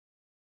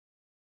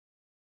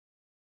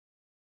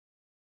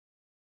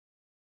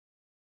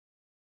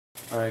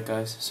Alright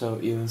guys, so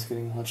Ewan's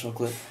getting hot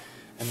chocolate,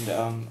 and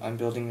I'm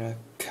building a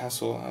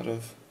castle out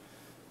of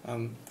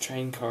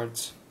train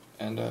cards,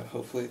 and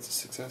hopefully it's a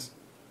success.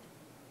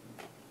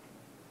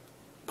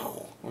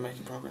 We're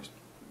making progress.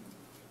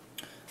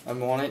 I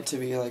want it to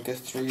be like a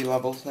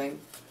 3-level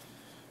thing,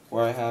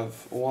 where I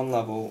have one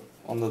level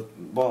on the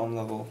bottom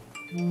level.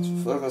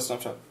 Look at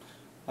Snapchat.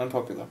 I'm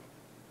popular.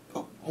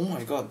 Oh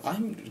my god,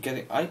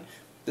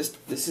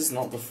 this is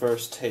not the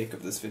first take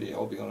of this video,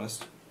 I'll be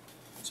honest.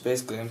 So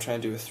basically I'm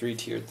trying to do a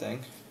 3-tiered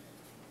thing,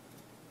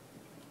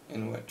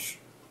 in which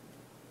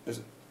is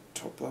it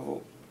top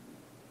level,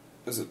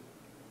 is it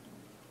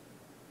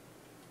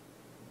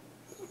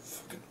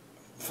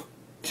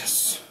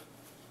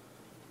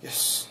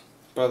yes.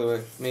 By the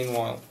way,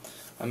 meanwhile,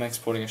 I'm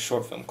exporting a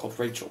short film called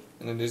Rachel,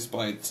 and it is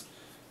by its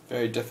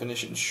very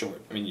definition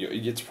short. I mean,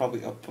 it's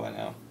probably up by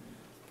now,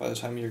 by the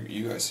time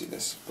you guys see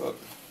this, but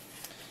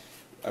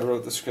I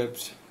wrote the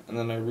script, and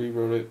then I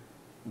rewrote it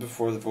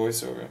before the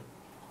voiceover.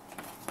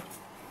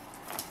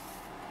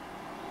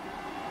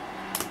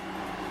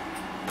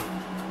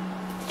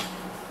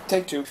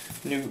 Take 2.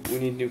 We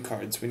need new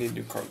cards. We need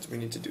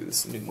to do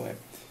this a new way.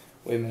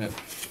 Wait a minute.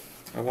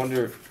 I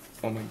wonder,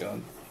 oh my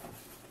god.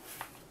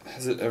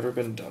 Has it ever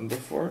been done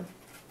before?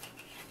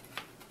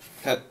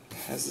 Has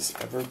this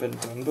ever been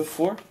done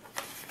before?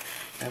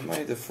 Am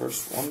I the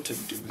first one to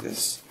do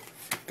this?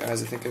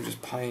 Guys, I think I've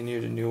just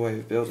pioneered a new way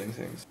of building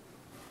things.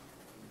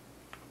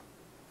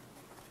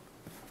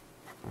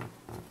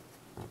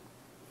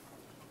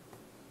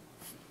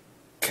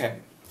 Okay,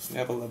 we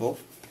have a level.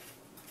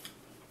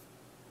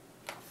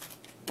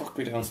 Fuck,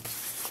 we don't.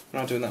 We're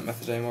not doing that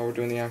method anymore, we're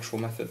doing the actual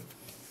method.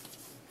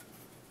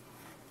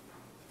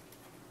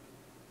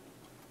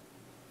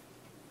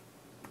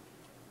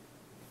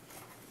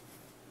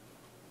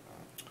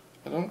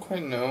 I don't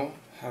quite know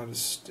how to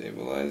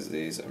stabilize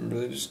these. I'm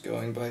really just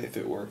going by if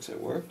it works, it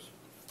works.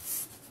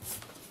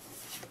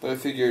 But I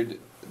figured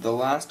the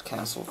last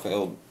castle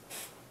failed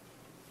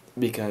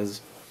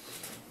because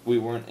we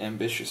weren't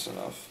ambitious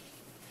enough.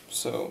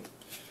 So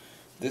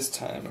this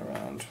time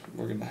around,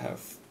 we're gonna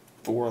have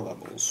 4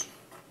 levels.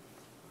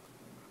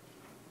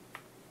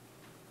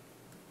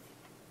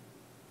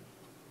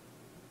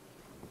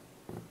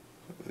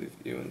 I believe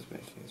Ewan's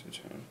making his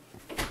return.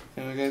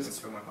 Anyway guys, let's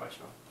go my hot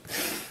shot.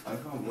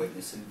 I'm gonna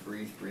witness and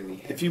breathe really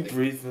heavily. If you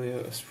breathe really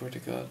out, I swear to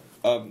God.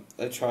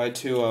 I tried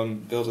to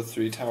build a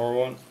 3-tower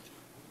one,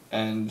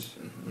 and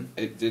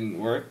it didn't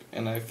work,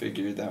 and I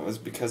figured that was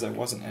because I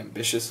wasn't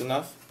ambitious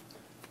enough.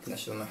 Can I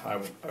show them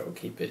how I will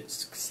keep it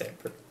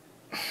separate?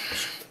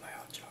 Show them my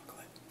hot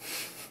chocolate.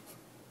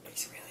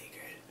 It's really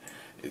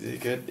good. Is it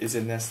good? Is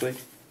it Nestle?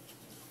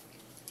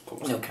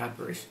 No,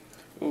 Cadbury's.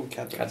 Ooh,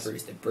 Cadbury's.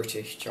 Cadbury's, the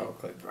British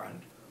chocolate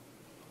brand.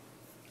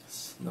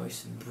 It's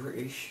nice and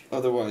British.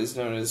 Otherwise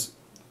known as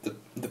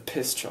the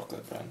piss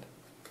chocolate brand.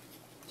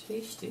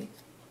 Tasty.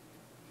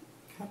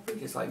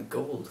 Cadbury is like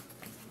gold.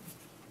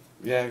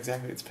 Yeah,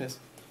 exactly. It's piss.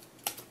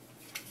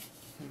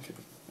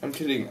 I'm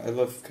kidding. I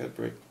love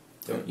Cadbury.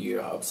 Don't you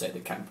upset the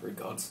Cadbury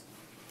gods?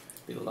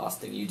 It'll be the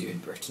last thing you do in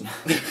Britain.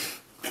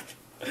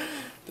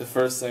 The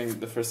first thing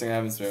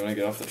happens to me when I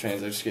get off the train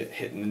is I just get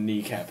hit in the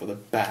kneecap with a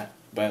bat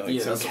by like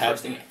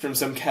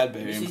some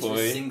Cadbury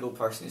employee. A single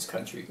person in this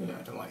country who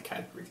don't like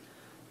Cadbury.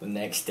 The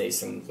next day,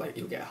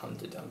 you'll get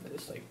hunted down by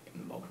this like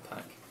mob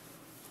pack.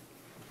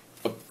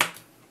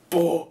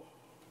 Oh,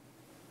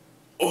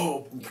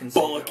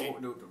 bollocky,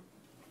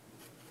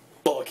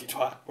 bollocky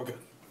twat. We're good.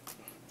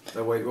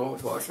 So wait,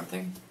 what was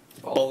something?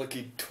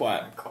 Bollocky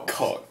twat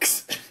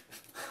cocks.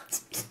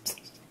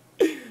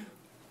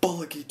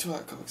 Bollocky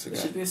twat cocks. It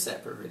should be a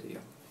separate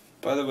video.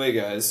 By the way,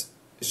 guys,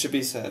 it should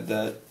be said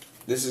that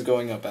this is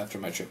going up after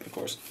my trip, of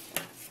course.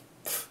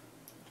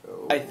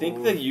 I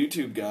think the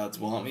YouTube gods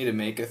want me to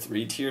make a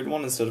 3-tiered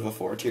one instead of a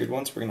 4-tiered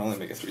one, so we're gonna only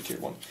make a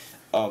 3-tiered one.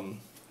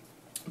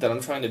 That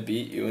I'm trying to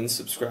beat Ewan's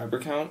subscriber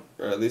count,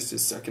 or at least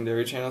his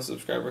secondary channel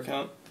subscriber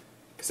count.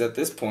 Because at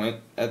this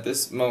point, at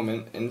this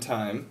moment in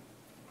time,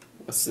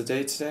 what's the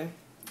date today?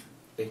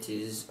 It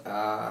is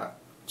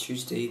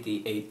Tuesday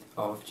the 8th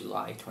of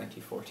July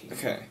 2014.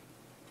 Okay.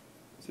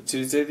 So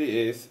Tuesday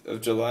the 8th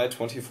of July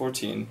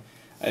 2014,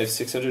 I have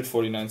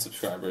 649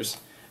 subscribers.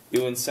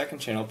 Ewan's second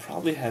channel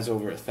probably has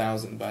over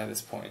 1,000 by this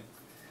point,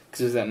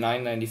 because it was at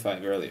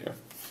 995 earlier.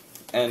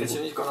 And because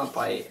it's gone up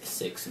by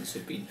 6 and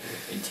should be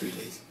in 2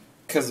 days.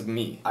 Because of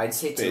me. I'd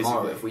say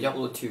tomorrow, if we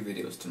upload 2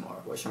 videos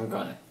tomorrow, which I'm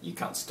gonna, you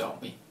can't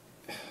stop me.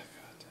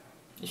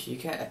 If you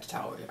get a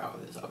tower out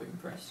of this, I'll be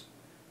impressed.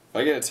 If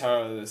I get a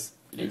tower out of this,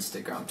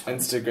 Instagram time.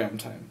 Instagram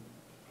time.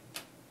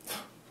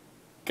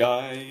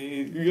 Guys.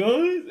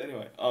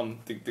 Anyway,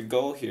 the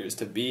goal here is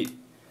to beat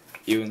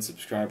Ewan's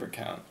subscriber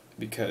count.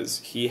 Because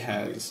he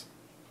has,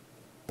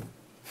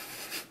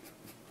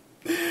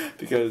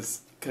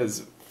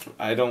 because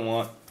I don't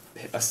want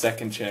a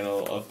second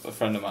channel of a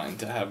friend of mine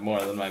to have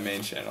more than my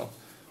main channel,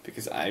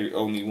 because I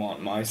only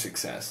want my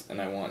success and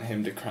I want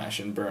him to crash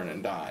and burn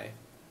and die.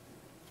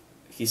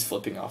 He's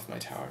flipping off my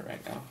tower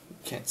right now. You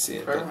can't see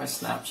it. Put it on my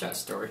Snapchat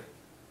story.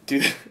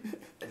 Dude.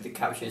 The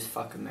caption is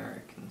 "fuck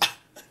Americans."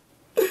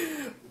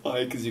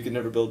 Why? Because you can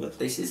never build it.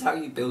 This is how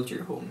you build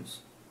your homes.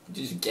 You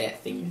just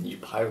get things and you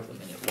pile them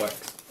and it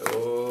works.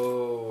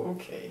 Oh,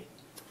 okay.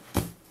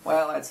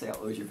 Well, I'd say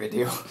upload your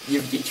video.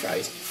 You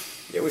tried.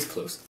 It was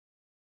close.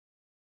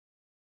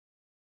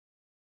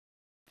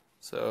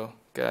 So,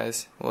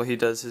 guys, while he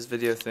does his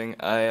video thing,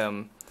 I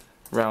am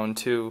round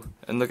 2,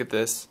 and look at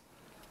this.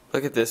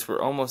 Look at this.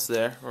 We're almost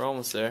there. We're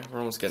almost there.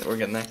 We're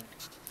getting there.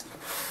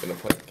 I'm gonna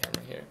point the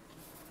camera here.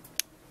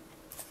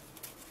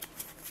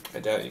 I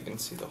doubt you can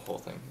see the whole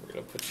thing. We're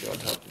gonna put you on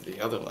top of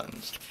the other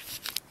lens.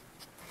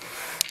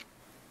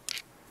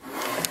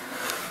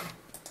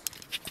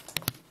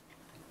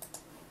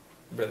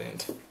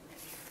 Brilliant.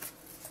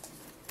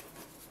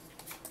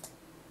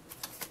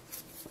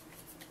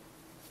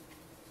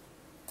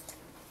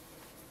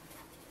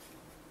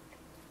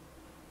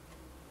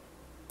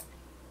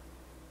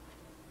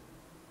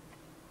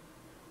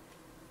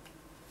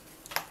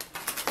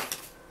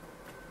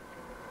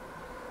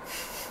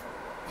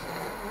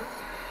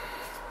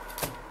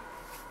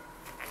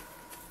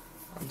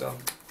 I'm done.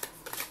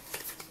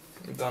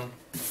 I'm done.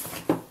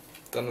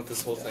 Done with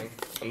this whole thing.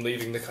 I'm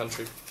leaving the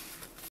country.